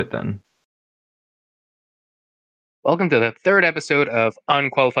But then, Welcome to the third episode of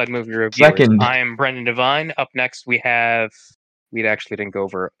Unqualified Movie Reviewers. Second. I am Brendon Devine. Up next, we actually didn't go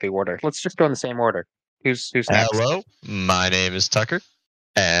over the order. Let's just go in the same order. Who's next? Hello, my name is Tucker,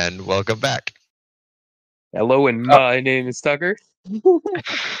 and welcome back. Hello, and my name is Tucker.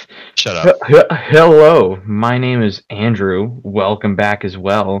 Shut up. Hello, my name is Andrew. Welcome back as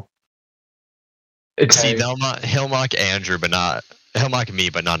well. See, he'll mock Andrew, but not he'll mock me,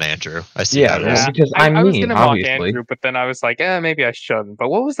 but not Andrew. I see. Yeah, how it is. because I'm I was me, gonna obviously. mock Andrew, but then I was like, maybe I shouldn't. But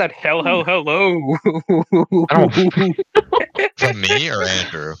what was that? Hello. From me or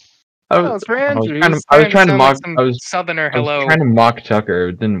Andrew? No, it's for Andrew. I was trying to mock. Like I was Southerner. Hello. I was trying to mock Tucker.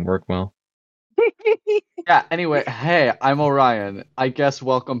 It didn't work well. Yeah, anyway, hey, I'm Orion. I guess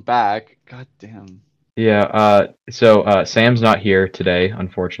welcome back. God damn. Yeah. So Sam's not here today,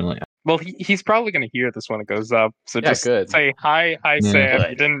 unfortunately. Well, he's probably going to hear this when it goes up. So Yeah, just good. say hi, Yeah.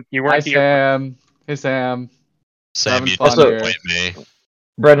 Sam. You weren't Hi, here. Sam. Hey, Sam. Sam, Having you fun just here. blame me.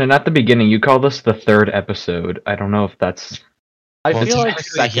 Brendan, at the beginning, you called us the third episode. I don't know if that's. I Well, feel like technically,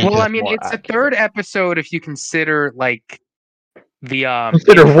 second. Well, is I mean, more it's the accurate. third episode if you consider like the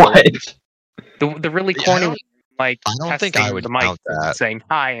Consider intro, what? the really Yeah, corny like I don't think testing I would the mic, count that. saying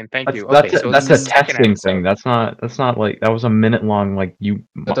hi and thank you. That's So that's this a is the second testing episode. thing. That's not like that was a minute long like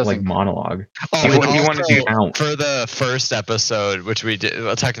doesn't monologue. Oh, You and wanna also, do- count. for the first episode, which we did,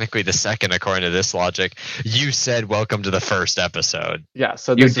 well, technically the second according to this logic, you said welcome to the first episode. Yeah,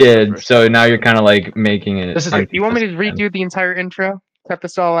 so You this is the did. first So one. now you're kind of like making it. This is- Do you want me to inconsistent. redo the entire intro? Cut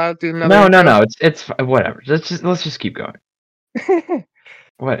this all out. Do another. No. intro? It's whatever. Let's just keep going.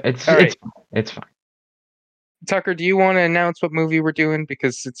 What? All right. It's fine. Tucker, do you want to announce what movie we're doing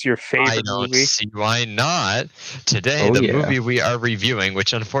because it's your I favorite don't movie? see why not. Today, Oh, the yeah. movie we are reviewing,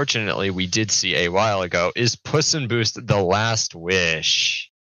 which unfortunately we did see a while ago, is Puss in Boots: The Last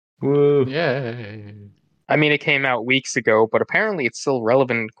Wish. Woo. Yay. I mean, it came out weeks ago, but apparently it's still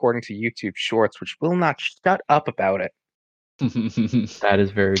relevant according to YouTube Shorts, which will not shut up about it. That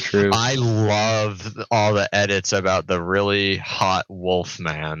is very true. I love all the edits about the really hot wolf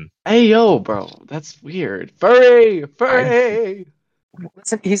man. Hey, yo, bro. That's weird. Furry!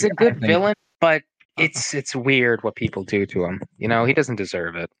 Listen, he's a I good think- villain, but it's weird what people do to him. You know, he doesn't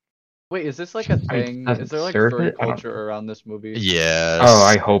deserve it. Wait, is this like a I thing? doesn't Is there like serve furry it? I don't- culture around this movie? Yes. Oh,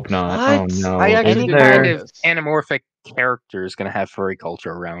 I hope not. What? Oh no. I actually Is Any didn't there- kind know of this. anamorphic character is going to have furry culture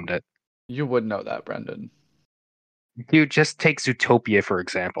around it. You would know that, Brendan. Dude, just take Zootopia, for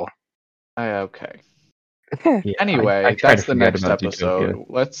example. Okay. Yeah, Anyway, I try that's to the forget next about episode. Zootopia.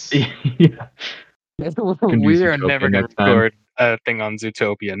 Let's. Yeah. We are Zootopia never going to next time. record a thing on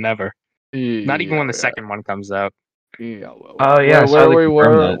Zootopia. Never. Not even when the Yeah, second one comes out. Yeah, well, Oh, yeah, I saw they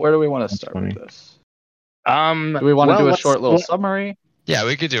confirmed that. Where do we want to That's start funny. with this? Do Do we want to do a short little summary? Yeah,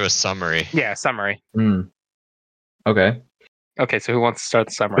 we could do a summary. Yeah, summary. Okay. Okay, so who wants to start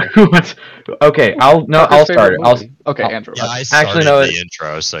the summary? Okay, I'll Tucker's start it. favorite movie. Okay, I'll- Andrew. Yeah, I Actually, started no, the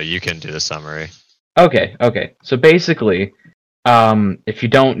intro, so you can do the summary. Okay. So basically, if you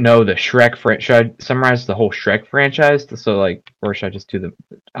don't know the Shrek franchise, should I summarize the whole Shrek franchise? So like, or should I just do the?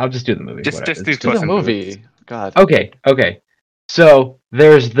 I'll just do the movie. Just whatever. do It's Do Puss the in movie. God. Okay. So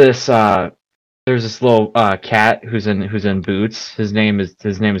there's this little cat who's in Boots. His name is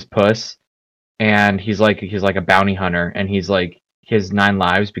Puss, and he's like a bounty hunter, and he's like he has 9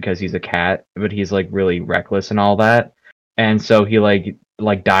 lives because he's a cat, but he's like really reckless and all that, and so he like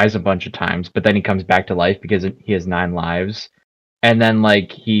dies a bunch of times, but then he comes back to life because he has 9 lives, and then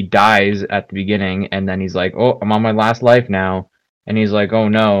like he dies at the beginning, and then he's like, oh, I'm on my last life now, and he's like, oh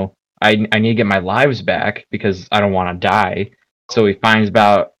no, I need to get my lives back because I don't want to die. So he finds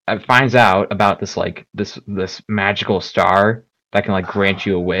out about this like this magical star that can like grant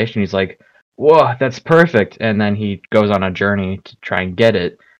you a wish, and he's like, whoa, that's perfect. And then he goes on a journey to try and get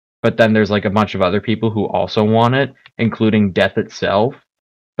it. But then there's like a bunch of other people who also want it, including Death itself.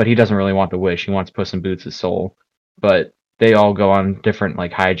 But he doesn't really want the wish. He wants Puss in Boots' soul. But they all go on different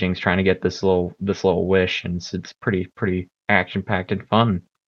like hijinks trying to get this little wish, and it's pretty action packed and fun.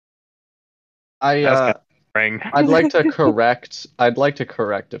 I Ring. I'd like to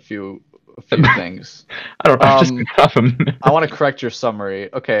correct a few things. I don't know. I'm just Um, gonna have him. I want to correct your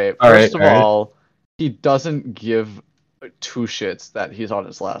summary. Okay, All first right, of all right. all, he doesn't give 2 shits that he's on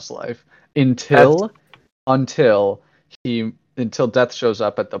his last life until Death shows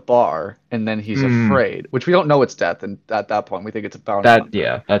up at the bar, and then he's afraid. Which we don't know it's Death, and at that point we think it's a bounty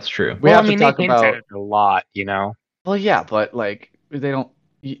hunter. That's true. We Well, have I mean, to talk they hint about. at it a lot, you know. Well, yeah, but like they don't.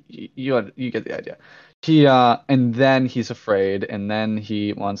 You get the idea. He and then he's afraid, and then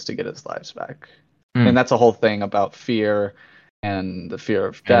he wants to get his lives back, Hmm. and that's a whole thing about fear and the fear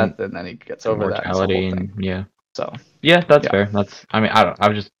of death, and then he gets over that. Mortality, It's a whole and thing. yeah. So Yeah, that's fair. I mean, I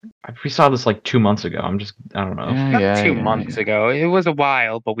don't. We saw this like 2 months ago. I don't know. Not 2 months ago. It was a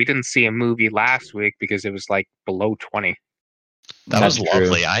while, but we didn't see a movie last week because it was like below 20. That was That's true.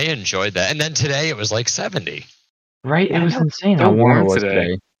 lovely. I enjoyed that. And then today it was like 70. Right? Yeah, It was no, insane so how warm it warm was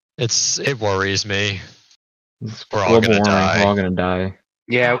today. today. It worries me. It's We're all global gonna warming. die. We're all gonna die.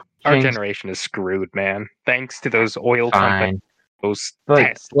 Yeah, our Jinx. generation is screwed, man. Thanks to those oil companies, Fine. those But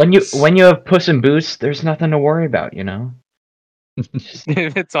tests. when you have Puss in Boots, there's nothing to worry about, you know.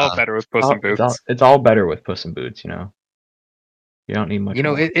 It's all better with Puss in Boots. It's all better with Puss in Boots, you know. You don't need much. You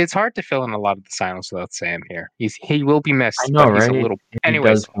know, more. it's hard to fill in a lot of the silence without Sam here. He will be missed, I know, but he's right? a little. He Anyways,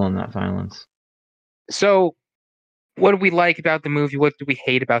 does fill in that silence. so what do we like about the movie? What do we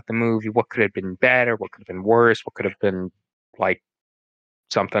hate about the movie? What could have been better? What could have been worse? What could have been like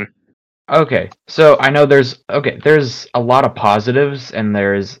something? Okay, so I know there's a lot of positives, and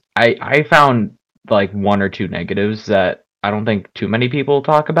I found like one or two negatives that I don't think too many people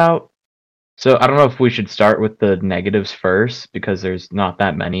talk about. So I don't know if we should start with the negatives first because there's not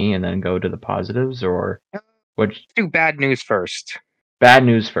that many, and then go to the positives, or which Do bad news first. bad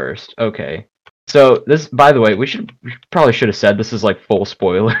news first. Okay, so this, by the way, we probably should have said this is like full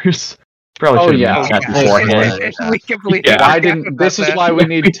spoilers. Probably should have mentioned that beforehand. We completely Yeah. Why didn't? This is why we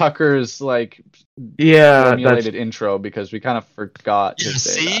need Tucker's like formulated intro, because we kind of forgot to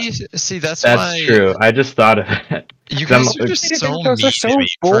say that. See, that's true. I just thought of it. You guys are just so mean to me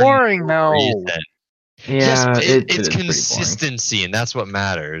for boring, no though. reason. Yeah, Yes, it's it's consistency, and that's what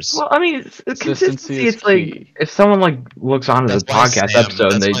matters. Well, I mean, consistency. is It's like key. if someone like looks onto the That's why podcast Sam-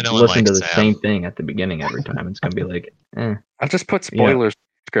 episode and that's they why no one listen to likes the Sam. same thing at the beginning every time, it's gonna be like, eh. I'll just put spoilers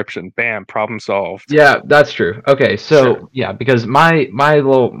description. Bam, problem solved. Yeah, that's true. Okay, so Sure. yeah, because my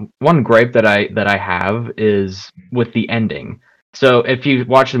little one gripe that I have is with the ending. So if you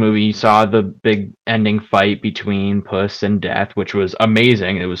watch the movie, you saw the big ending fight between Puss and Death, which was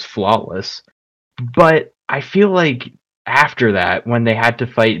amazing. It was flawless. But I feel like after that, when they had to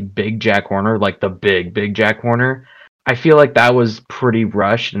fight Big Jack Horner, like the big Jack Horner, I feel like that was pretty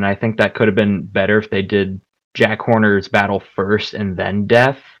rushed, and I think that could have been better if they did Jack Horner's battle first and then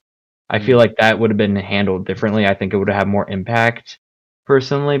Death. I feel like that would have been handled differently. I think it would have had more impact,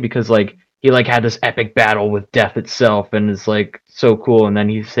 personally, because like he like had this epic battle with Death itself, and it's like so cool, and then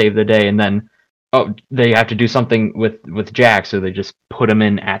he saved the day, and then they have to do something with Jack, so they just put him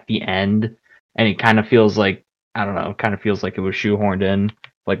in at the end, and it kind of feels like, I don't know, kind of feels like it was shoehorned in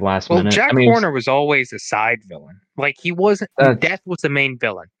like last minute. Jack Horner was always a side villain. Like he wasn't. Death was the main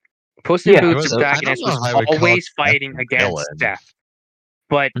villain. Puss in Boots' protagonist was always fighting against Death.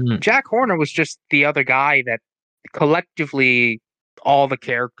 But Jack Horner was just the other guy that collectively all the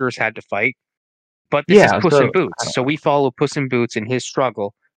characters had to fight. But this is Puss in Boots, so we follow Puss in Boots in his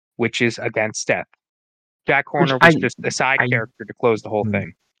struggle, which is against Death. Jack Horner was just a side character to close the whole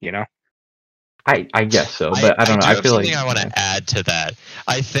thing, you know? I guess so, but I don't know. I feel like something I want to add to that.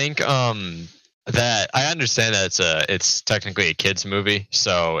 I think that I understand that it's technically a kids movie,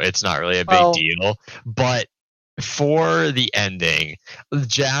 so it's not really a big deal. But for the ending,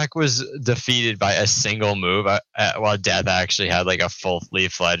 Jack was defeated by a single move, while Death actually had like a fully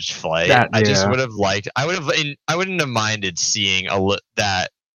fledged fight. I just would have liked. I wouldn't have minded seeing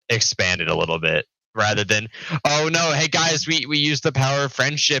that expanded a little bit, rather than, oh no, hey guys, we used the power of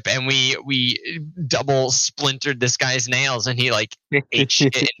friendship and we double splintered this guy's nails and he like ate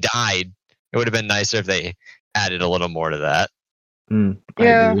shit and died. It would have been nicer if they added a little more to that.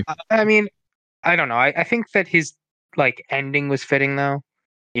 I mean, I don't know. I think that his like ending was fitting though.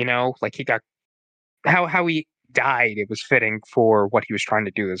 You know, like he got how he died. It was fitting for what he was trying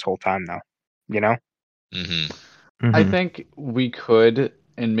to do this whole time though. You know. I think we could,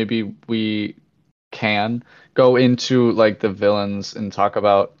 and maybe we can go into like the villains and talk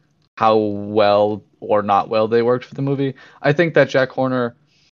about how well or not well they worked for the movie. I think that Jack Horner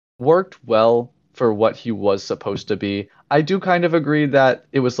worked well for what he was supposed to be. I do kind of agree that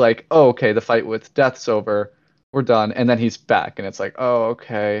it was like, oh, okay, the fight with Death's over, we're done, and then he's back, and it's like, oh,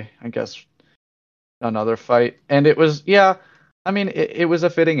 okay, I guess another fight. And it was, I mean, it was a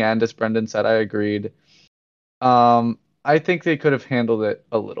fitting end, as Brendon said. I agreed. I think they could have handled it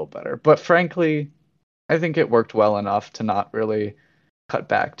a little better, but frankly, I think it worked well enough to not really cut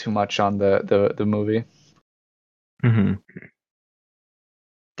back too much on the movie.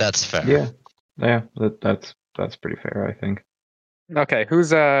 That's fair. Yeah, that's pretty fair, I think. Okay, who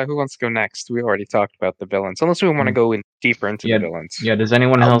wants to go next? We already talked about the villains, unless we want to go in deeper into the villains. Yeah, does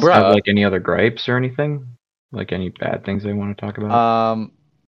anyone else have like any other gripes or anything? Like any bad things they want to talk about?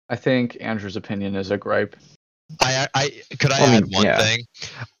 I think Andrew's opinion is a gripe. I could I add one thing?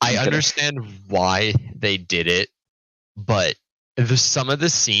 I understand why they did it, but some of the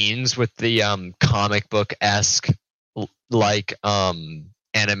scenes with the comic book-esque like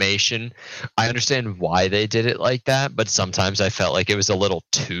animation, I understand why they did it like that, but sometimes I felt like it was a little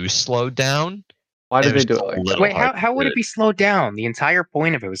too slowed down. Why did they do it like that? Wait, how would it be slowed down? The entire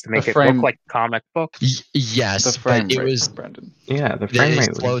point of it was to make it look like a comic book. Yes, the frame but it rate, was Brendon. Yeah, the frame rate.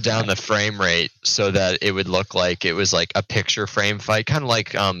 They slowed down the frame rate so that it would look like it was like a picture frame fight, kind of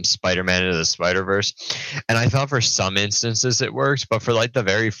like Spider-Man into the Spider-Verse. And I thought for some instances it worked, but for like the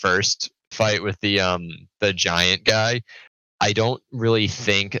very first fight with the giant guy, I don't really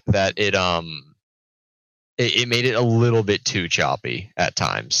think that it made it a little bit too choppy at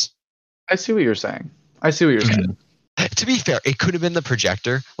times. I see what you're saying. saying. To be fair, it could have been the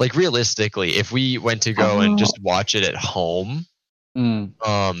projector. Like realistically, if we went to go and just watch it at home,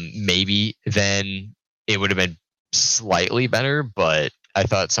 maybe then it would have been slightly better. But I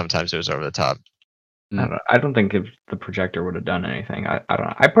thought sometimes it was over the top. I don't think if the projector would have done anything. I don't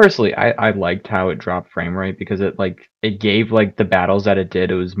know. I personally I liked how it dropped frame rate because it gave like the battles that it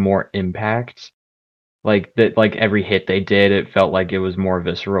did. It was more impact. Like that, like every hit they did, it felt like it was more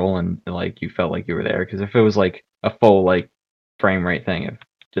visceral and like you felt like you were there. Because if it was like a full like frame rate thing, it'd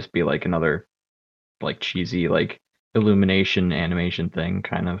just be like another like cheesy like illumination animation thing,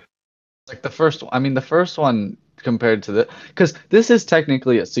 kind of. Like the first one. I mean, the first one compared to because this is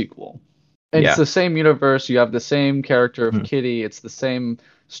technically a sequel. And it's the same universe. You have the same character of Kitty. It's the same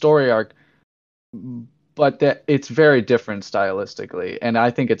story arc, but it's very different stylistically, and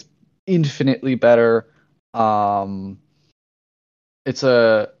I think it's infinitely better. It's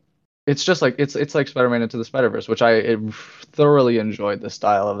just like it's like Spider-Man Into the Spider-Verse, which I thoroughly enjoyed the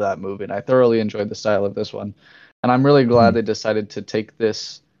style of that movie, and I thoroughly enjoyed the style of this one, and I'm really glad they decided to take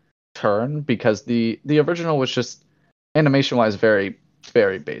this turn because the original was just animation-wise very,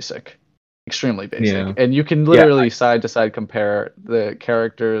 very basic. Extremely basic, and you can literally side to side compare the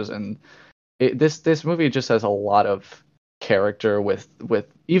characters, and this movie just has a lot of character with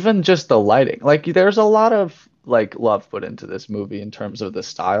even just the lighting. Like there's a lot of like love put into this movie in terms of the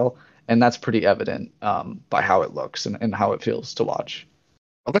style, and that's pretty evident by how it looks and how it feels to watch.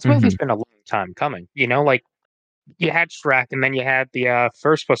 Well, this movie's been a long time coming. You know, like you had Shrek, and then you had the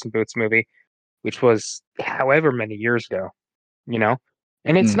first Puss in Boots movie, which was however many years ago. You know.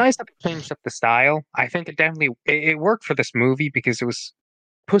 And it's nice that they changed up the style. I think it definitely it worked for this movie because it was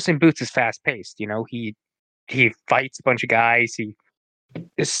Puss in Boots is fast paced. You know, he fights a bunch of guys. He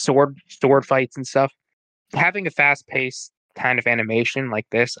is sword fights and stuff. Having a fast paced kind of animation like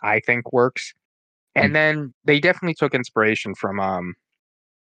this, I think works. And then they definitely took inspiration from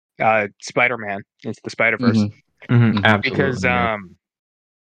Spider-Man Into the Spider-Verse because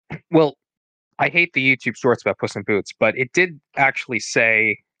well. I hate the YouTube shorts about Puss in Boots, but it did actually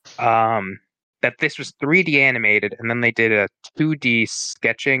say that this was 3D animated, and then they did a 2D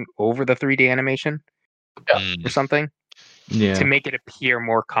sketching over the 3D animation or something to make it appear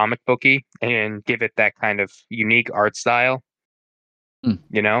more comic booky and give it that kind of unique art style.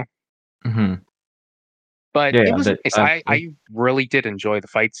 You know? But it was nice. I really did enjoy the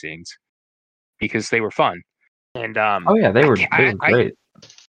fight scenes because they were fun. And they were great.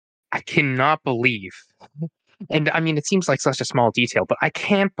 I cannot believe, and I mean, it seems like such a small detail, but I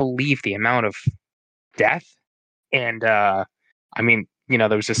can't believe the amount of death. And I mean, you know,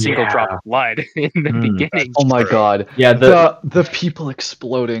 there was a single drop of blood in the beginning. Oh my god! Yeah, the people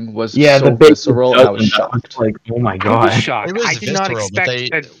exploding was so visceral. And I was shocked. Like, oh my god! I was shocked. I did not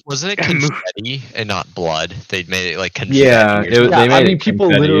expect. Wasn't it confetti and not blood? They made it like confetti. Yeah, I mean, people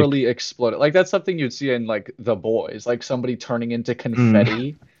literally exploded. Like that's something you'd see in like The Boys, like somebody turning into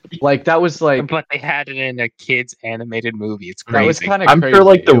confetti. Like that was like, but they had it in a kids animated movie. It's crazy. That was kind of I'm crazy. sure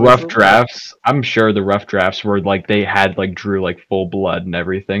like the rough drafts. I'm sure the rough drafts were like they had like drew like full blood and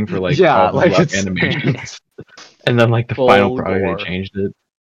everything for like all the like rough animations. And then like the final product they changed it.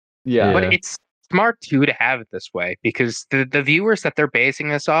 Yeah, but it's smart too to have it this way because the viewers that they're basing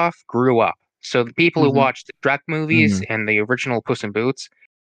this off grew up. So the people who watched the Shrek movies and the original Puss in Boots,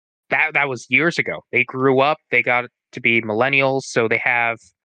 that was years ago. They grew up. They got to be millennials, so they have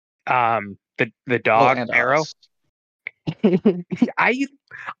the dog Arrow. I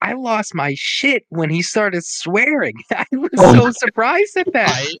lost my shit when he started swearing. I was so surprised at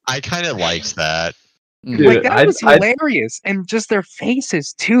that. I kind of liked that. Dude, like that was hilarious, and just their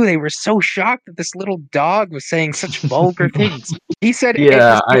faces too. They were so shocked that this little dog was saying such vulgar things. He said,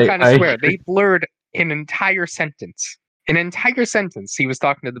 kind of swear." They blurred an entire sentence. An entire sentence. He was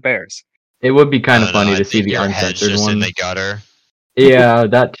talking to the bears. It would be kind of funny to see the uncensored one in the gutter. Yeah,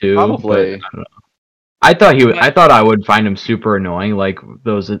 that too. Probably. I thought I would find him super annoying, like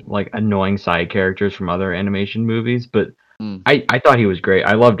those like annoying side characters from other animation movies. But I thought he was great.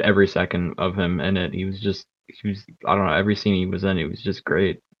 I loved every second of him in it. He was I don't know, every scene he was in, he was just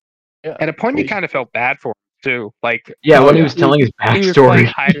great. Yeah. At a point, you kind of felt bad for him too. Like when he was telling his backstory, he was playing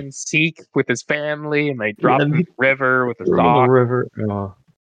hide and seek with his family, and they dropped him in the river with his dog. The river. Oh.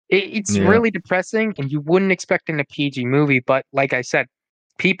 It's really depressing, and you wouldn't expect in a PG movie. But like I said,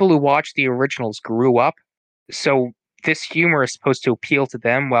 people who watched the originals grew up, so this humor is supposed to appeal to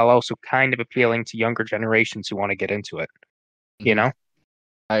them while also kind of appealing to younger generations who want to get into it. You know?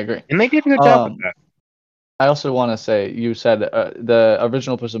 I agree. And they did a good job with that. I also want to say, you said the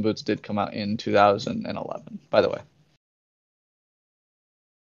original Puss in Boots did come out in 2011, by the way.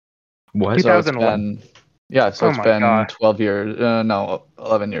 What? 2011? So it's been 12 years. No,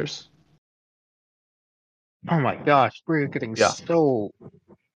 11 years. Oh my gosh, we're getting so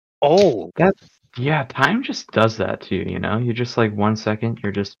old. Time just does that to you, you know? You just like 1 second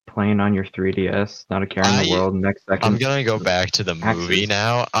you're just playing on your 3DS, not a care in the world. Next second I'm gonna go back to the movie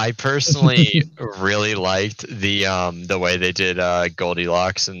now. I personally really liked the way they did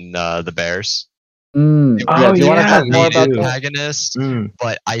Goldilocks and the Bears. Do you want to talk more about the protagonist?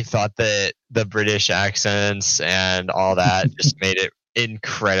 But I thought that the British accents and all that just made it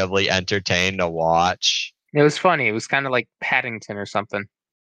incredibly entertaining to watch. It was funny. It was kind of like Paddington or something.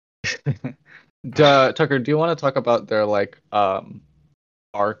 Tucker, do you want to talk about their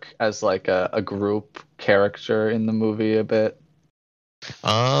arc as like a group character in the movie a bit?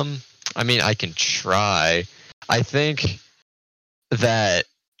 I mean, I can try. I think that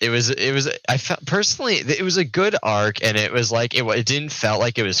I felt personally it was a good arc, and it was like it didn't felt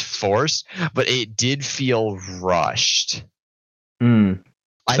like it was forced, but it did feel rushed.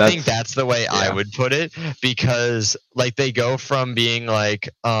 I think that's the way I would put it, because like they go from being like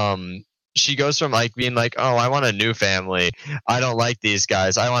she goes from like being like, oh, I want a new family, I don't like these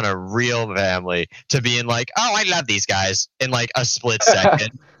guys, I want a real family, to being like, oh, I love these guys in like a split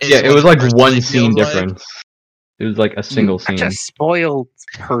second. It was like one scene difference. It was like a single scene. Such a spoiled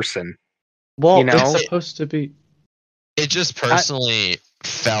person. Well, you know? It's supposed to be. It just personally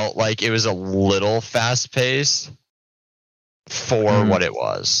felt like it was a little fast paced for what it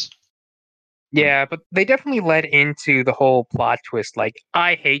was. Yeah, but they definitely led into the whole plot twist, like,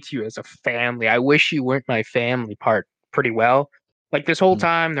 I hate you as a family, I wish you weren't my family part pretty well. Like this whole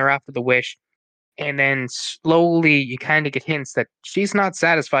time they're after the wish, and then slowly you kind of get hints that she's not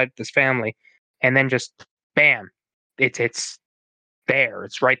satisfied with this family, and then just bam, it's there,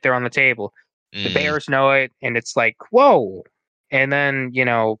 it's right there on the table. The bears know it, and it's like, whoa. And then, you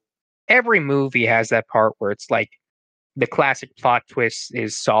know, every movie has that part where it's like the classic plot twist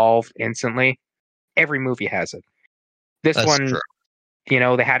is solved instantly. Every movie has it. That's one, true. You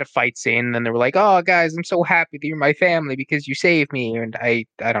know, they had a fight scene, and then they were like, oh, guys, I'm so happy that you're my family because you saved me. And I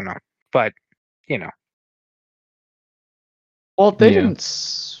don't know. But, you know. Well, they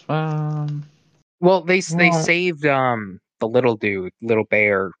didn't. Well, they saved the little dude, little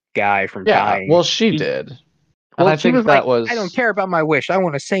bear guy from dying. Well, she did. Well, I think that was. I don't care about my wish. I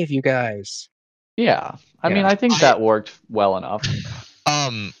want to save you guys. Yeah, I mean, I think that worked well enough.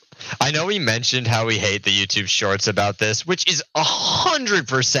 I know we mentioned how we hate the YouTube shorts about this, which is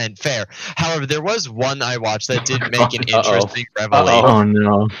 100% fair. However, there was one I watched that did make an interesting revelation.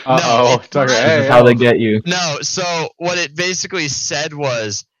 Oh no! This is how they get you. No, so what it basically said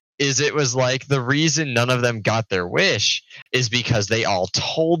was it was like the reason none of them got their wish is because they all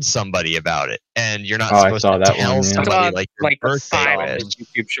told somebody about it, and you're not supposed to tell somebody like your birthday wish.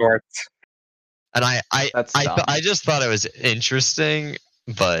 YouTube shorts. And I just thought it was interesting,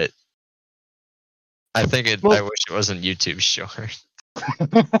 but I think I wish it wasn't YouTube short.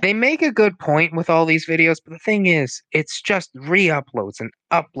 They make a good point with all these videos, but the thing is, it's just re-uploads and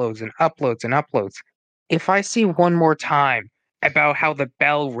uploads and uploads and uploads. If I see one more time about how the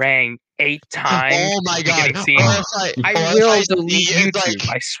bell rang 8 times, oh my god! I will delete YouTube.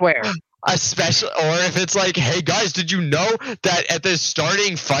 I swear. Especially, or if it's like, hey guys, did you know that at the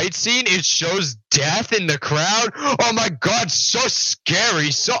starting fight scene it shows death in the crowd? Oh my god, so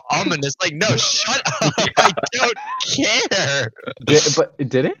scary, so ominous. Like, no, shut up. I don't care. But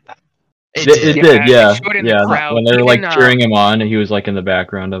did it? It did, yeah. When they were like cheering him on, he was like in the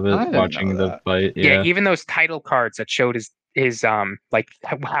background of it, watching the fight. Yeah, even those title cards that showed his like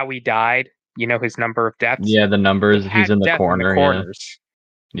how he died. You know, his number of deaths. Yeah, the numbers. He's in the corner.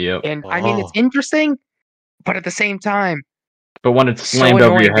 Yep. And I mean, it's interesting, but at the same time, but when it's slammed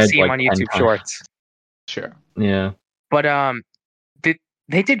over your head, to see him on YouTube Shorts. Sure. Yeah. But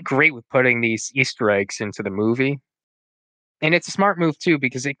they did great with putting these Easter eggs into the movie. And it's a smart move too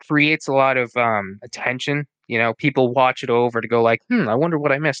because it creates a lot of attention. You know, people watch it over to go like, I wonder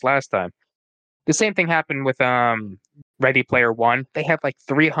what I missed last time. The same thing happened with Ready Player One. They had like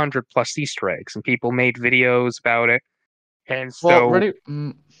 300 plus Easter eggs, and people made videos about it. And so,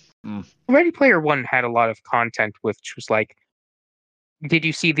 Ready Player One had a lot of content, which was like, did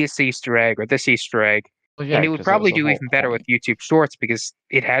you see this Easter egg or this Easter egg? Well, yeah, and it would probably do even better with YouTube Shorts because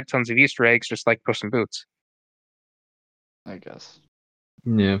it had tons of Easter eggs, just like Puss in Boots. I guess.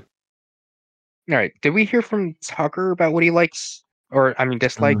 Yeah. All right. Did we hear from Tucker about what he likes or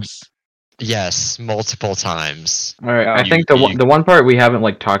dislikes? Yes, multiple times. All right. I think the one part we haven't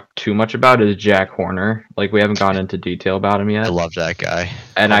like talked too much about is Jack Horner. Like we haven't gone into detail about him yet. I love that guy,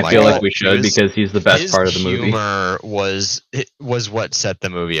 and I feel like we should because he's the best part of the movie. His humor was what set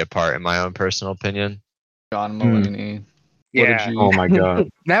the movie apart, in my own personal opinion. John Mulaney. Yeah. Oh my god.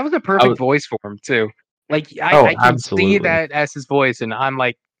 That was a perfect voice for him too. Like I can see that as his voice, and I'm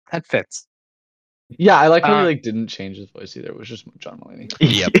like, that fits. Yeah, I like how he like didn't change his voice either. It was just John Mulaney.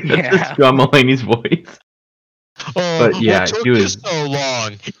 Yep, that's just John Mulaney's voice. But yeah, took he was so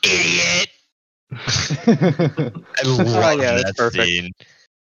long, idiot. I love that scene.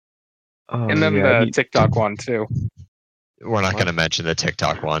 And then the TikTok one too. We're not going to mention the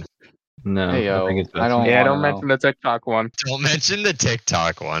TikTok one. No, hey, yo, I think it's best. Don't mention the TikTok one. Don't mention the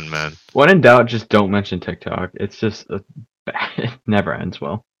TikTok one, man. When in doubt, just don't mention TikTok. It's just it never ends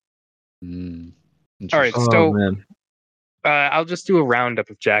well. All right, so I'll just do a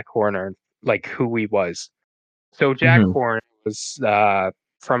roundup of Jack Horner, like who he was. So Jack Horner was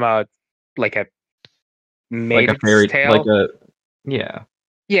from a fairy tale, like a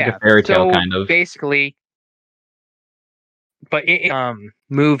fairy tale kind of. Basically, but in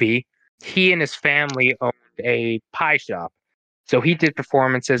movie, he and his family owned a pie shop, so he did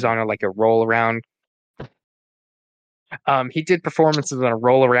performances on a roll around. He did performances on a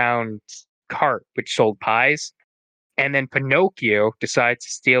roll around cart which sold pies, and then Pinocchio decides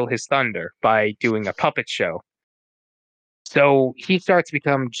to steal his thunder by doing a puppet show. So he starts to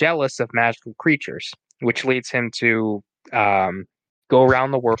become jealous of magical creatures, which leads him to go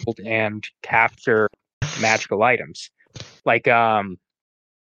around the world and capture magical items. Like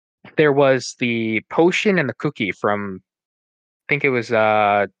there was the potion and the cookie from, I think it was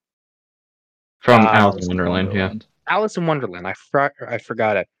from Alice in Wonderland. Yeah, Alice in Wonderland. I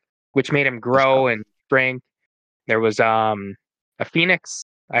forgot it. Which made him grow and shrink. There was a phoenix,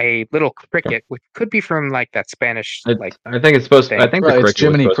 a little cricket, which could be from that Spanish. I think it's supposed. I think the cricket it's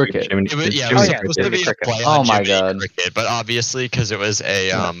Jiminy Cricket. Supposed to be a play on my god! Cricket, but obviously because it was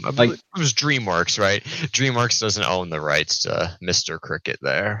it was DreamWorks, right? DreamWorks doesn't own the rights to Mr. Cricket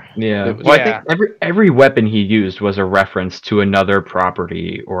there. Yeah, I think every weapon he used was a reference to another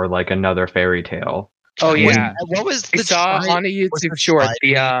property or another fairy tale. Oh yeah, what was the saw on a YouTube short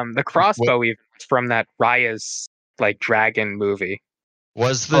the crossbow even from that Raya's dragon movie.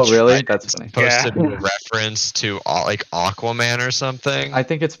 Was the really? That's funny. Supposed to be a reference to Aquaman or something? I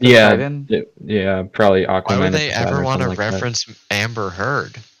think it's Poseidon. Yeah, probably Aquaman. Why would they ever want to reference Amber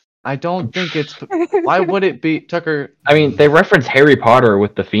Heard? I don't think it's. Why would it be Tucker? I mean, they reference Harry Potter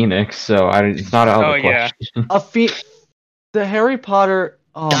with the Phoenix, so it's not out of the question. The Harry Potter.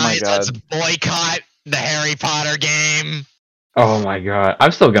 Oh guys, my god! Let's boycott the Harry Potter game. Oh my god,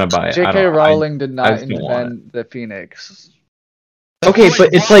 I'm still gonna buy it. J.K. Rowling did not invent the Phoenix. Okay, but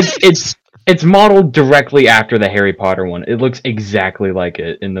it's modeled directly after the Harry Potter one. It looks exactly like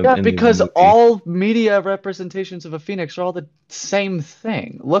it in the because all media representations of a phoenix are all the same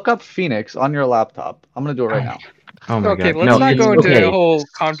thing. Look up Phoenix on your laptop. I'm gonna do it right now. Oh my god! Let's not go into a whole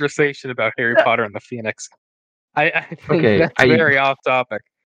conversation about Harry Potter and the Phoenix. I think that's very off topic.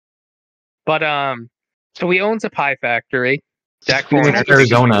 But so he owns a pie factory. Jack Horner,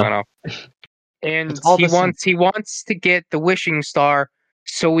 Arizona. And he wants to get the wishing star,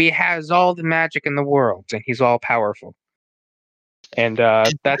 so he has all the magic in the world, and he's all powerful. And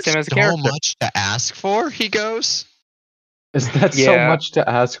that's him as a character. So much to ask for, he goes. Is that so much to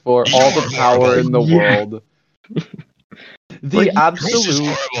ask for? All the power in the world. The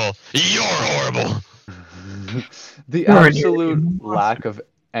absolute. You're horrible. The absolute lack of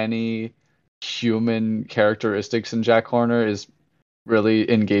any human characteristics in Jack Horner is really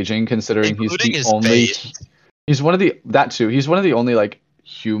engaging, considering he's one of the only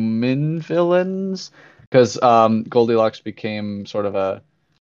human villains, because Goldilocks became sort of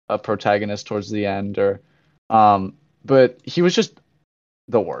a protagonist towards the end, but he was just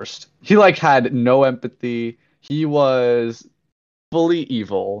the worst. He had no empathy. He was fully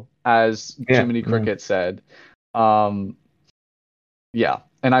evil, as Jiminy Cricket said. Yeah,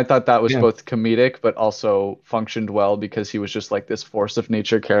 and I thought that was both comedic, but also functioned well because he was just like this force of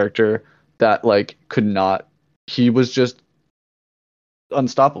nature character that like could not. He was just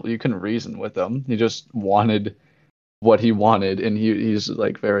unstoppable. You couldn't reason with him. He just wanted what he wanted, and he's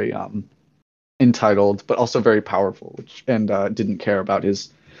like very entitled, but also very powerful, and didn't care about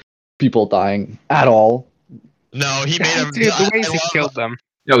his people dying at all. No, he made him. Dude, the ways he killed them.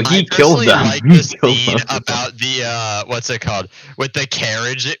 No, he killed them. Like the scene about the what's it called, with the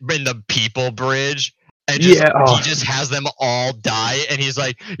carriage in the people bridge, and he just has them all die, and he's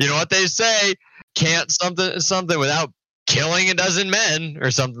like, you know what they say, can't something without killing a dozen men or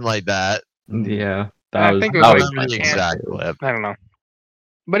something like that. Yeah, I think it was the exact clip. I don't know,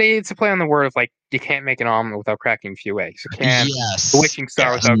 but it's a play on the word of like you can't make an omelet without cracking a few eggs. You can't the wishing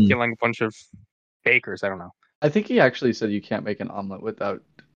star without killing a bunch of bakers. I don't know. I think he actually said you can't make an omelet without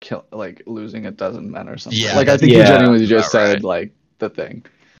losing a dozen men or something. Yeah, like I think he genuinely just said like the thing.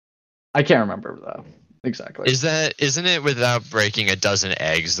 I can't remember though exactly. Isn't it without breaking a dozen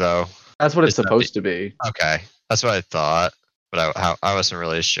eggs though? That's what it's supposed to be. Okay, that's what I thought, but I wasn't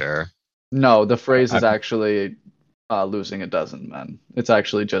really sure. No, the phrase is actually losing a dozen men. It's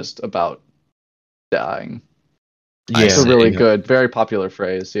actually just about dying. Yeah, it's a really good, very popular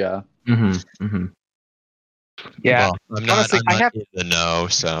phrase. Yeah. Mm-hmm. Mm-hmm. Yeah, well, I'm not in the know,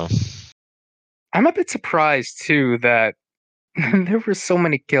 so I'm a bit surprised too that there were so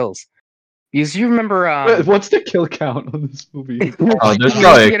many kills. Because you remember, what's the kill count on this movie? There's probably a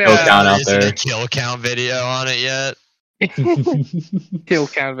kill count out there. A kill count video on it yet? Kill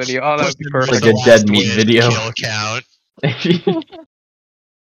count video. Oh, that would be perfect. Like a dead meat video. Kill count.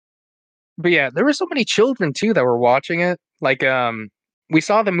 But yeah, there were so many children too that were watching it. Like, we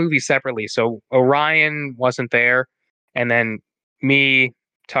saw the movie separately, so Orion wasn't there, and then me,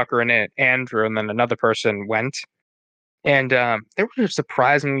 Tucker, and Andrew, and then another person went, and there were a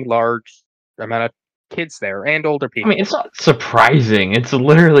surprisingly large amount of kids there and older people. I mean, it's not surprising. It's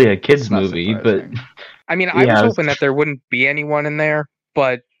literally a kids movie, but I mean, I was hoping that there wouldn't be anyone in there,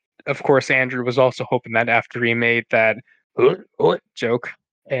 but of course, Andrew was also hoping that after he made that joke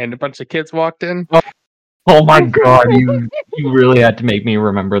and a bunch of kids walked in. Oh my god, you really had to make me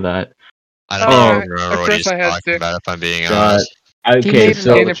remember that. I don't even remember what he's talking about, if I'm being honest. He made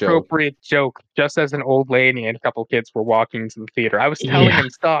an inappropriate joke just as an old lady and a couple kids were walking into the theater. I was telling him,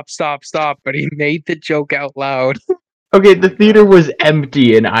 stop, but he made the joke out loud. Okay, the theater was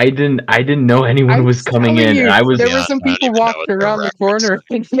empty, and I didn't know anyone was coming in. And there were some people walking around the corner.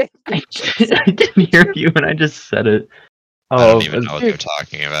 I didn't hear you, and I just said it. Oh, I don't even know what they're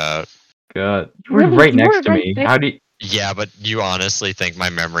talking about. God, you were right next to me. How do you? Yeah, but you honestly think my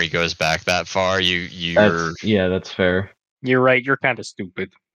memory goes back that far? That's fair. You're right. You're kind of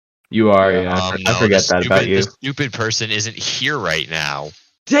stupid. You are. Yeah, I forget that about you. The stupid person isn't here right now.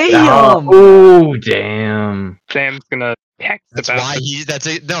 Damn! Oh, damn! Sam's gonna text that's about why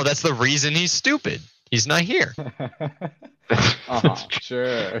that's the reason he's stupid. He's not here.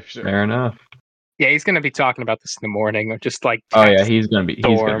 Sure. Fair enough. Yeah, he's gonna be talking about this in the morning, just like. Oh yeah, he's gonna be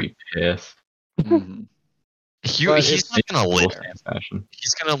pissed. Mm-hmm. He's not gonna listen.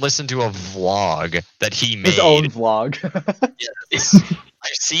 He's gonna listen to a vlog that he made. His own vlog. Yes.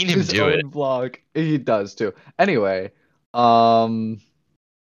 I've seen him do it. His own vlog. He does too. Anyway,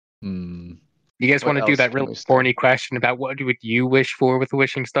 You guys want to do that really corny question about what would you wish for with a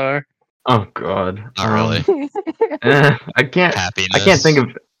wishing star? Oh God, not really. I can't. Happiness. I can't think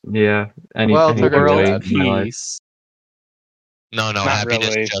of anything. World peace. No, Not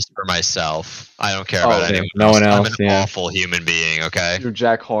happiness really. just for myself. I don't care about anyone. No one else. I'm an awful human being. Okay. You're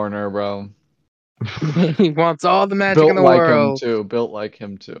Jack Horner, bro. He wants all the magic in the world. Built like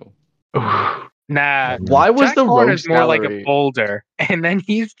him too. Nah. Why was Jack the Horner's rogues more like gallery? a boulder, and then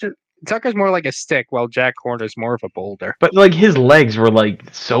Tucker's more like a stick, while Jack Horner's more of a boulder. But like his legs were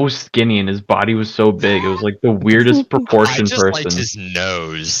like so skinny and his body was so big. It was like the weirdest proportion I just person. liked his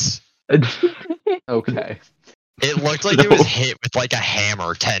nose. Okay. It looked like it was hit with like a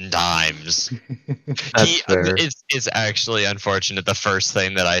hammer 10 times. It's actually unfortunate. The first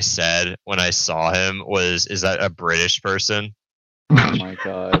thing that I said when I saw him was, "Is that a British person?" Oh my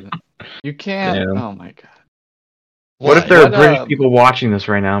god. You can't. Damn. Oh my god. What if there are British people watching this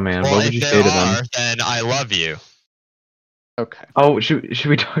right now, man? Well, what would you say to them? Then I love you. Okay. Oh, should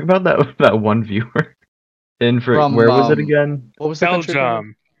we talk about that one viewer? Where was it again? What was the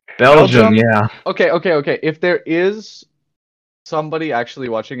country? Belgium, yeah. Okay. If there is somebody actually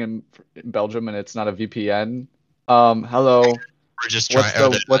watching in Belgium and it's not a VPN, hello. We're just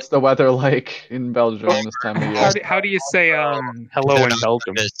trying. What's the weather like in Belgium this time of year? How do you say hello in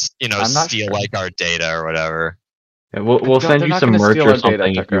Belgium? Steal like our data or whatever. Yeah, we'll send you some merch or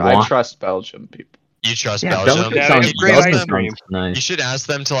something if you want. I trust Belgium people. You trust Belgium? Nice. You should ask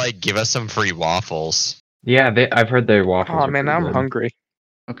them to like give us some free waffles. Yeah, I've heard their waffles. Oh man, I'm hungry.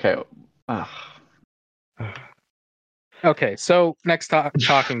 Okay. Okay, so next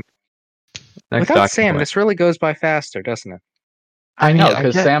talking. Without Sam, this really goes by faster, doesn't it? I know,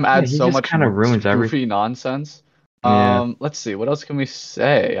 because Sam adds so much kind of ruins goofy nonsense. Yeah. Let's see, what else can we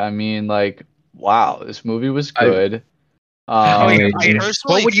say? I mean, like, wow, this movie was good.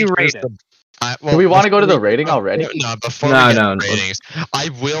 What would you rate it? Do we want to go to the rating already? No, before we get to ratings,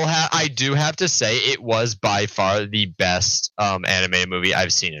 I do have to say it was by far the best animated movie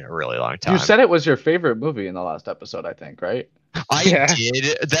I've seen in a really long time. You said it was your favorite movie in the last episode, I think, right? I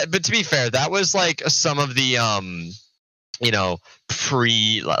did that, but to be fair, that was like some of the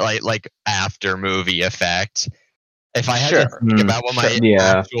pre like after movie effect. If I had to think about what my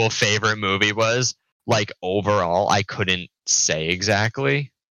actual favorite movie was, like overall, I couldn't say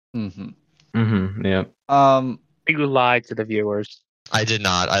exactly. Yeah. You lied to the viewers. I did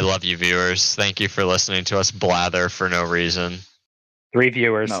not. I love you, viewers. Thank you for listening to us blather for no reason. 3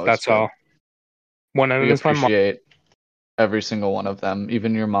 viewers. That's all. One of them is my mom. Appreciate every single one of them,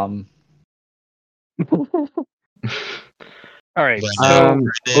 even your mom. All right.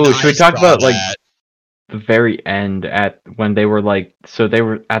 Should we talk about like the very end when they were like? So they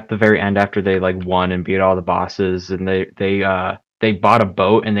were at the very end after they like won and beat all the bosses, and they bought a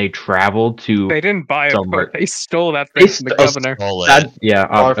boat and they traveled to. They didn't buy a boat. They stole that thing from the governor.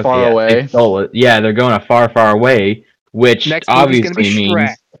 Far away. They stole it. Yeah, they're going far away, which obviously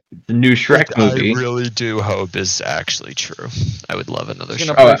means the new Shrek movie. I really do hope is actually true. I would love another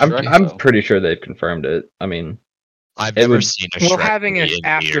Shrek. I'm pretty sure they've confirmed it. I mean, I've never seen a Shrek. Well, having an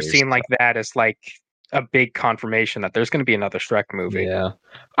after scene like that is like a big confirmation that there's going to be another Shrek movie. Yeah.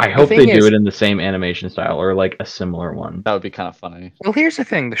 I hope they do it in the same animation style or like a similar one. That would be kind of funny. Well, here's the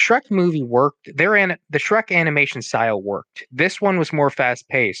thing. The Shrek movie worked. The Shrek animation style worked. This one was more fast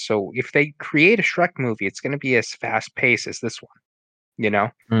paced. So if they create a Shrek movie, it's going to be as fast paced as this one. You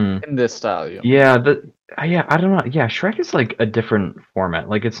know? In this style, yeah. I don't know. Yeah, Shrek is like a different format.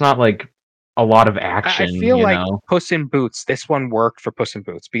 Like it's not like a lot of action. I feel like Puss in Boots. This one worked for Puss in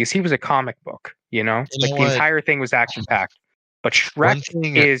Boots because he was a comic book. You know, like the entire thing was action packed. But Shrek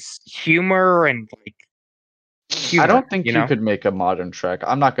is humor and like. Humor, I don't think you could make a modern Shrek.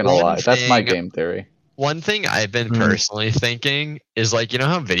 I'm not gonna lie. That's my game theory. One thing I've been personally thinking is like, you know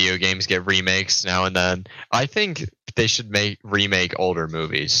how video games get remakes now and then? I think they should remake older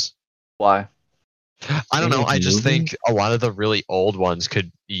movies. Why? I don't know. I just think a lot of the really old ones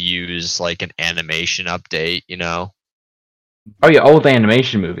could use like an animation update, you know? Oh yeah, old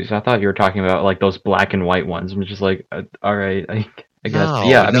animation movies. I thought you were talking about like those black and white ones. I'm just like, all right, I guess. No,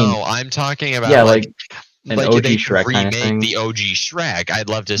 yeah, I mean, I'm talking about like an OG Shrek kind of thing. The OG Shrek. I'd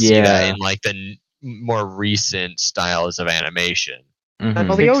love to see that in like the more recent styles of animation.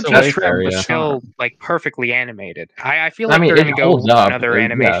 Well, the OG Shrek was still like perfectly animated. I feel like they're going to go with another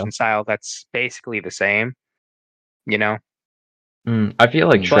animation style that's basically the same. You know. I feel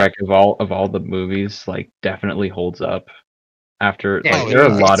like Shrek of all the movies like definitely holds up. After there are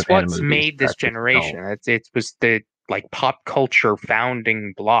a lot of what's made this generation. It was the like pop culture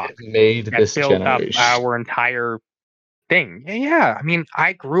founding block that built up our entire thing. Yeah, I mean,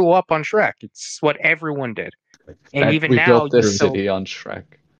 I grew up on Shrek. It's what everyone did, and even now, built this city on Shrek.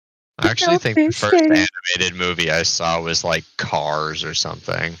 I actually think the first animated movie I saw was like Cars or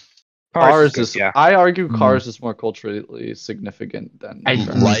something. Cars is. I argue Cars is more culturally significant than. I'm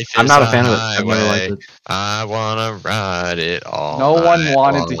not a fan of it. I've never liked it. I wanna ride it all. No one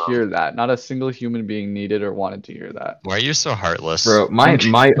wanted to hear that. Not a single human being needed or wanted to hear that. Why are you so heartless, bro? My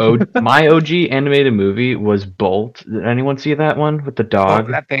OG animated movie was Bolt. Did anyone see that one with the dog?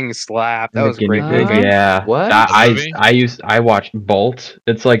 Oh, that thing slapped. That was a great movie. Yeah. What? I watched Bolt.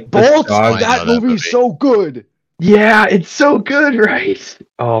 It's like Bolt. That movie's so good. Yeah, it's so good, right?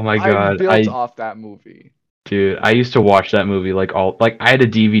 Oh my god. I built off that movie. Dude, I used to watch that movie I had a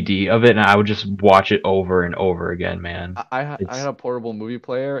DVD of it and I would just watch it over and over again, man. I had a portable movie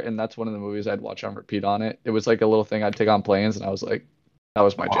player and that's one of the movies I'd watch on repeat on it. It was like a little thing I'd take on planes and I was like, that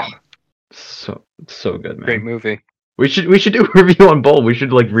was my jam. So good, man. Great movie. We should do a review on Bolt. We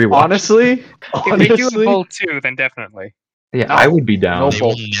should like rewatch. Honestly, if they do a Bolt 2, then definitely. Yeah, I would be down. They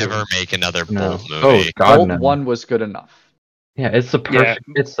will never make another Bolt movie. Oh god, Bolt 1 was good enough. Yeah, it's the perfect.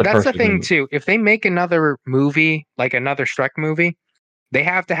 It's the That's perfect the thing movie. too. If they make another movie, like another Shrek movie, they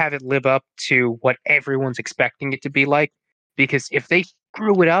have to have it live up to what everyone's expecting it to be like. Because if they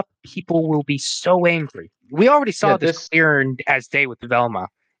screw it up, people will be so angry. We already saw this clear as day with Velma.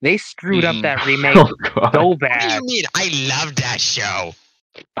 They screwed up that remake so bad. What do you mean? I love that show.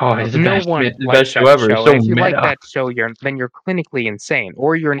 Oh, it's no one likes that ever. show. So and if you meta. like that show, then you're clinically insane,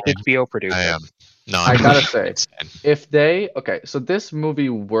 or you're an HBO producer. I am. No, I gotta say, so this movie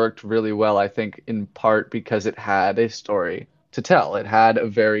worked really well, I think, in part because it had a story to tell. It had a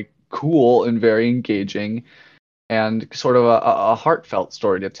very cool and very engaging and sort of a heartfelt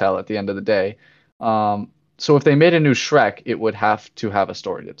story to tell at the end of the day. So if they made a new Shrek, it would have to have a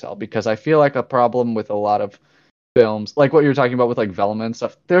story to tell, because I feel like a problem with a lot of films, like what you're talking about with like Velma and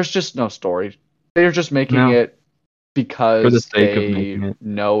stuff, there's just no story. They're just making it because they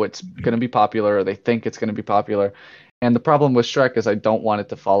know it's going to be popular, or they think it's going to be popular. And the problem with Shrek is I don't want it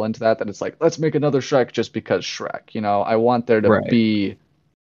to fall into that it's like, let's make another Shrek just because Shrek. You know, I want there to be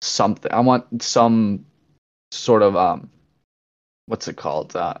something. I want some sort of what's it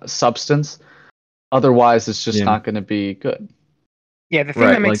called? Substance. Otherwise, it's just not going to be good. Yeah, the thing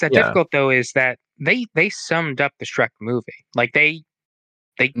that makes that difficult though is that they summed up the Shrek movie. Like he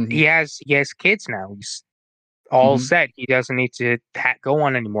has kids now. He's all set. He doesn't need to go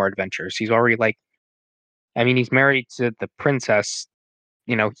on any more adventures. He's already he's married to the princess.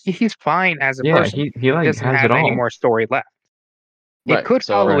 You know, he's fine as a person. He doesn't have any more story left. It could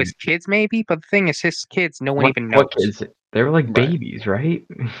follow his kids maybe, but the thing is, his kids no one even knows. What kids? They were like babies, right?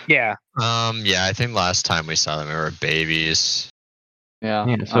 Yeah. Yeah, I think last time we saw them, they were babies. Yeah.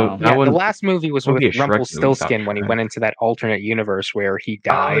 So the last movie was with Rumpelstiltskin when he went into that alternate universe where he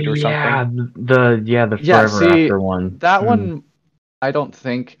died or something. The Forever After one. That one, I don't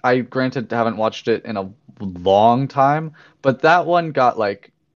think I haven't watched it in a long time, but that one got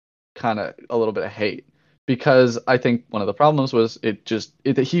like kind of a little bit of hate because I think one of the problems was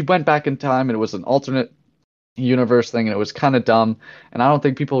he went back in time and it was an alternate universe thing and it was kind of dumb, and I don't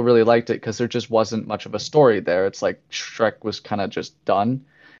think people really liked it because there just wasn't much of a story there. It's like Shrek was kind of just done,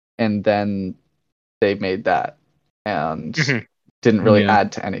 and then they made that and didn't really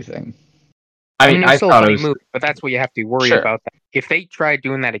add to anything. I mean, it's still a funny movie, but that's what you have to worry about. If they try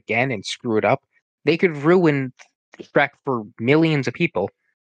doing that again and screw it up, they could ruin Shrek for millions of people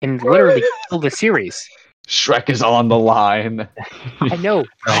and literally kill the series. Shrek is on the line. I know.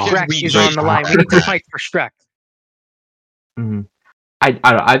 Shrek is on the line. We need to fight for Shrek. Mm-hmm. I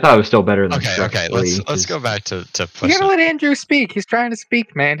thought it was still better than Shrek. Okay. Let's go back to Puss. You gotta let Andrew speak. He's trying to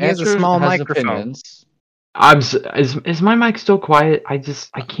speak, man. He has a small microphone. Is my mic still quiet? I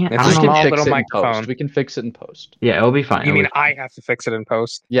can't. It's a small little microphone. We can fix it in post. Yeah, it'll be fine. You mean I have to fix it in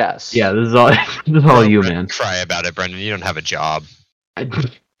post? Yes. Yeah, this is all you, man. Cry about it, Brendon. You don't have a job. I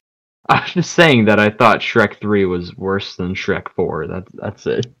was just saying that I thought Shrek 3 was worse than Shrek 4. That's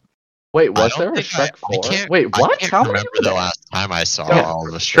it. Wait, was there a Shrek 4? Wait, what? I can't remember the last time I saw all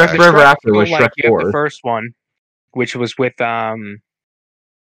the Shrek Forever After was Shrek 4. The first one, which was with the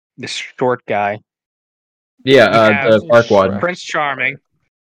short guy. Yeah, the Farquaad. Prince Charming.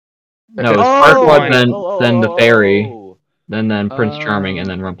 No, it was Farquaad, then the fairy, then Prince Charming, and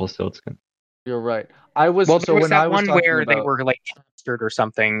then Rumpelstiltskin. You're right. There was that one where they were like captured or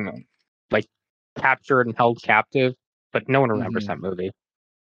something, like captured and held captive, but no one remembers that movie.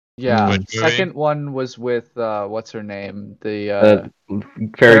 Yeah, the second one was with what's her name, the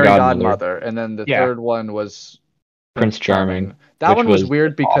fairy godmother, and then the third one was Prince Charming. That one was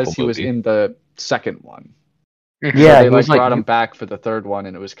weird because he was in the second one. Yeah, so they brought him back for the third one,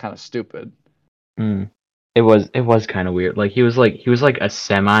 and it was kind of stupid. It was kind of weird. Like he was like a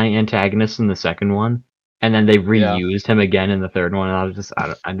semi-antagonist in the second one, and then they reused him again in the third one. And I was just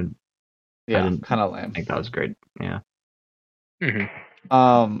I didn't kind of lame. I think that was great. Yeah.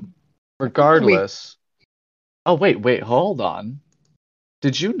 Regardless. Oh wait, hold on.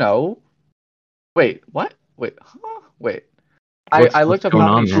 Did you know? Wait, what? Wait, huh? Wait. I looked up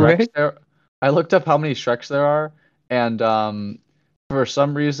how many Shreks there. I looked up how many Shreks there are, and for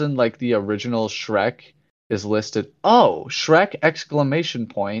some reason, like the original Shrek is listed. Oh, Shrek !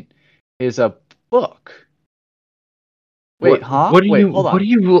 Is a book. Wait, huh? Hold on. What do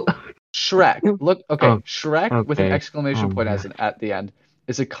you? Shrek. Look, okay. Shrek with an exclamation point at the end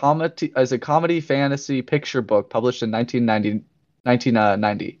is a comedy fantasy picture book published in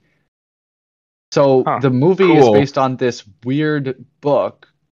 1990. So the movie is based on this weird book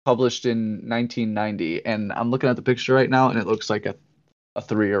published in 1990, and I'm looking at the picture right now, and it looks like a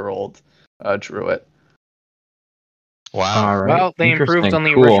 3-year-old drew it. Wow. All right. Well, they improved on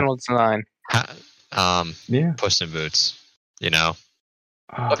the original design. Puss in Boots, you know.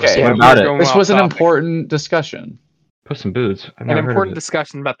 Okay, what about it? This was an important discussion. Puss in Boots. An important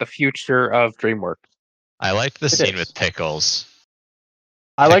discussion about the future of DreamWorks. I liked the scene with Pickles.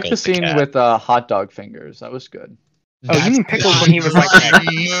 I like the scene with hot dog fingers. That was good. Oh, you mean Pickles when he was like in a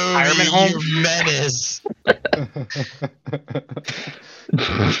retirement home? You menace.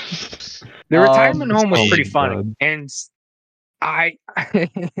 The retirement home was pretty funny, and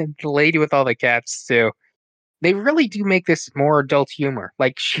the lady with all the cats too. They really do make this more adult humor.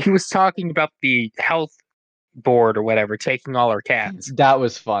 Like she was talking about the health board or whatever taking all her cats. That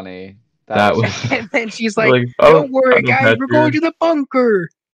was funny. That was and then she's like, "Don't worry, guys, we're going to the bunker."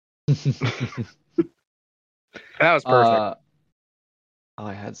 That was perfect.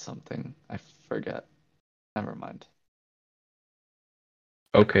 I had something. I forget. Never mind.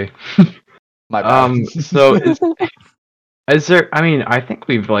 Okay. My bad. So is there? I mean, I think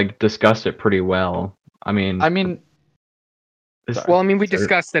we've like discussed it pretty well. I mean, we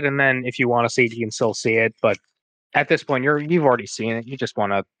discussed it, and then if you want to see it, you can still see it. But at this point, you've already seen it. You just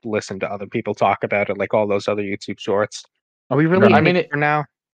want to listen to other people talk about it, like all those other YouTube shorts. Are we really? I mean, it for now.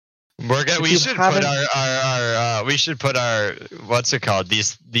 We're good. We should put our what's it called?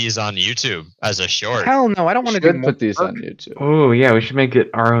 These on YouTube as a short. Hell no, I don't want to put these on YouTube. Oh yeah, we should make it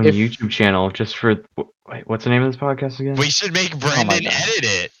our own YouTube channel just for. Wait, what's the name of this podcast again? We should make Brendon edit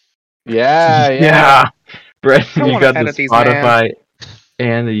it. Yeah. Brendon, you got the Spotify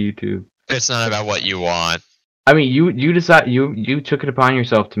and the YouTube. It's not about what you want. I mean, you decide you took it upon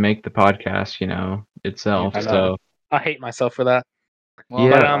yourself to make the podcast, itself. So I hate myself for that. Well,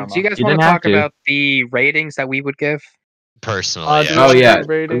 yeah. Do you guys want to talk about the ratings that we would give? Personally,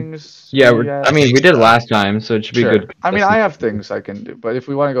 ratings. Yeah, I mean, we did it last time, so it should be good. I mean, I have things I can do, but if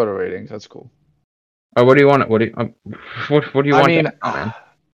we want to go to ratings, that's cool. What do you want? What do you want? I mean,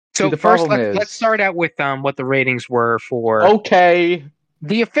 so first, let's start out with what the ratings were for. Okay.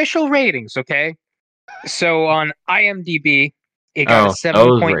 The official ratings, okay. So on IMDb, it got a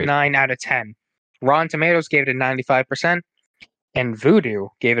 7.9 out of 10. Rotten Tomatoes gave it a 95%. And Vudu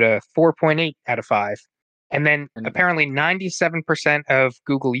gave it a 4.8 out of 5. And then apparently 97% of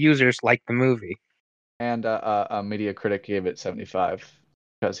Google users liked the movie. And a media critic gave it 75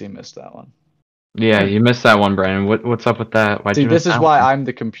 because he missed that one. Yeah, you missed that one, Brandon. What's up with that? See, this is why I'm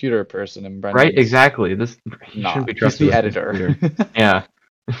the computer person and Brendon. Right, exactly. He's the editor. Yeah.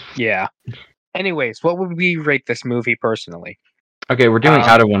 Yeah. Anyways, what would we rate this movie personally? Okay, we're doing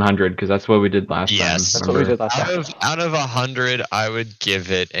out of 100 because that's what we did last time. Yes, that's what we did last time. Out of 100, I would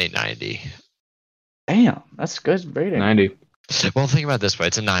give it a 90. Damn, that's good rating. 90. Well, think about it this way: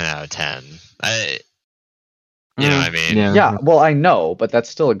 it's a 9 out of 10. You know what I mean? Yeah. Well, I know, but that's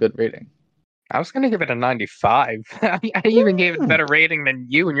still a good rating. I was gonna give it a 95. I even gave it a better rating than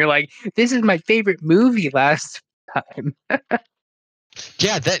you, and you're like, "This is my favorite movie." Last time.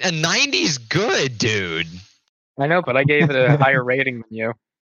 Yeah, a 90's good, dude. I know, but I gave it a higher rating than you.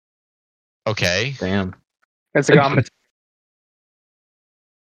 Okay. Damn. It's a competition.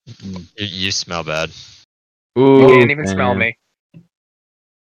 You smell bad. Ooh, you can't even smell me.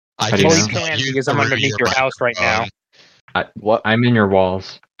 I can because I'm underneath your house right now. I'm in your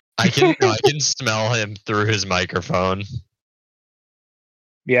walls. I can smell him through his microphone.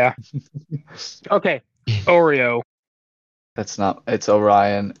 Yeah. Okay. Oreo. It's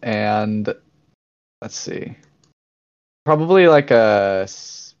Orion, and let's see. Probably like a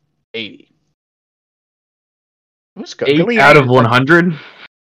 80. It was good. 8 out of 100?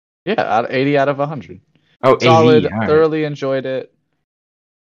 Yeah, 80 out of 100. Oh, solid. 80. Thoroughly enjoyed it.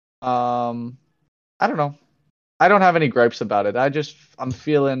 I don't know. I don't have any gripes about it. I'm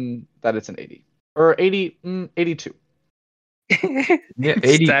feeling that it's an 80 or 82. Yeah,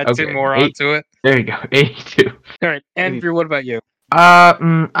 80. Add okay. 2 more onto it. There you go, 82. All right, Andrew. What about you? I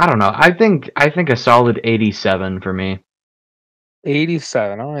don't know. I think a solid 87 for me.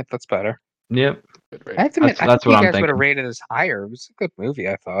 87. All right, that's better. Yep. I have to admit, I think you guys would have rated this higher. It was a good movie,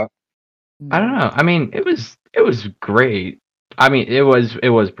 I thought. I don't know. I mean, it was great. I mean, it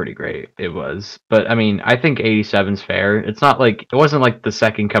was pretty great. It was, but I mean, I think 87's fair. It's not like it wasn't like the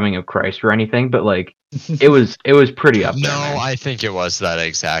second coming of Christ or anything, but like it was pretty up there. No, I think it was that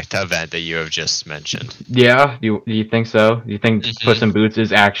exact event that you have just mentioned. Yeah, you think so? You think Puss in Boots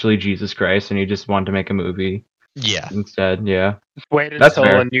is actually Jesus Christ, and he just wanted to make a movie? Yeah. Instead, yeah. Wait until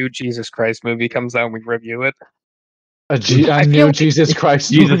a new Jesus Christ movie comes out and we review it. A new Jesus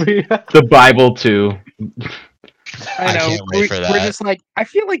Christ movie. The Bible too. I know. We're just like, I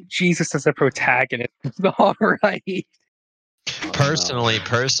feel like Jesus is a protagonist. All right.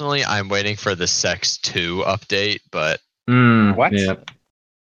 Personally, I'm waiting for the Sex 2 update, but what? Yeah.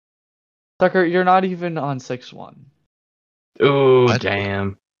 Tucker, you're not even on 6-1. Oh,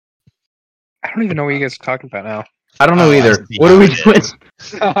 damn. I don't even know what you guys are talking about now. I don't know either. What are we doing?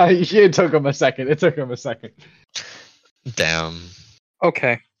 It took him a second. Damn.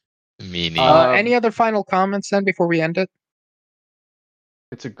 Okay. Me neither. Any other final comments then before we end it?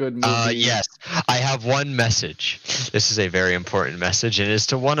 It's a good movie. Yes, I have one message. This is a very important message, and it's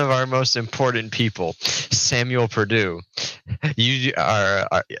to one of our most important people, Samuel Perdue. You are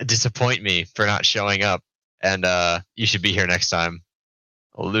disappoint me for not showing up, and you should be here next time.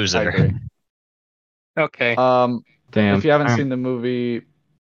 A loser. I agree. Okay. Damn. If you haven't seen the movie,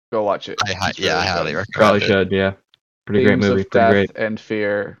 go watch it. I highly recommend. Probably should. Yeah. Pretty great movie. Of Pretty death great. and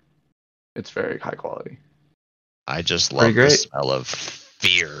fear. It's very high quality. I just love the smell of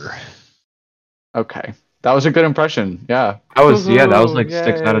fear. Okay, that was a good impression. Yeah, that was like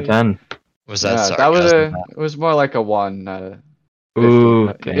 6 out of 10. Was that? Yeah, that was it was more like a 1 out of 50. Ooh,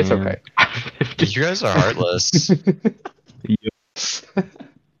 It's okay. You guys are heartless.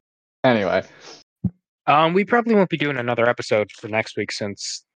 Anyway, we probably won't be doing another episode for next week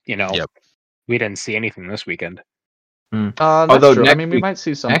since we didn't see anything this weekend. Although true. I mean, we might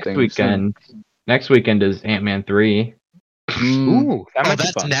see something next weekend is Ant-Man 3. Ooh,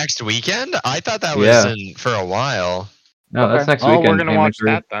 that's next weekend? I thought that was in for a while. No, that's next weekend. We're gonna watch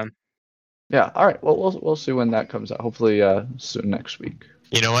that then. Yeah. All right. Well, we'll see when that comes out. Hopefully, soon next week.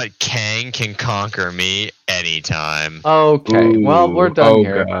 You know what? Kang can conquer me anytime. Okay. Ooh, well, we're done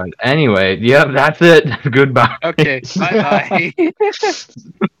here. God. Anyway, that's it. Goodbye. Okay. Bye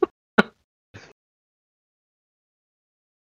bye.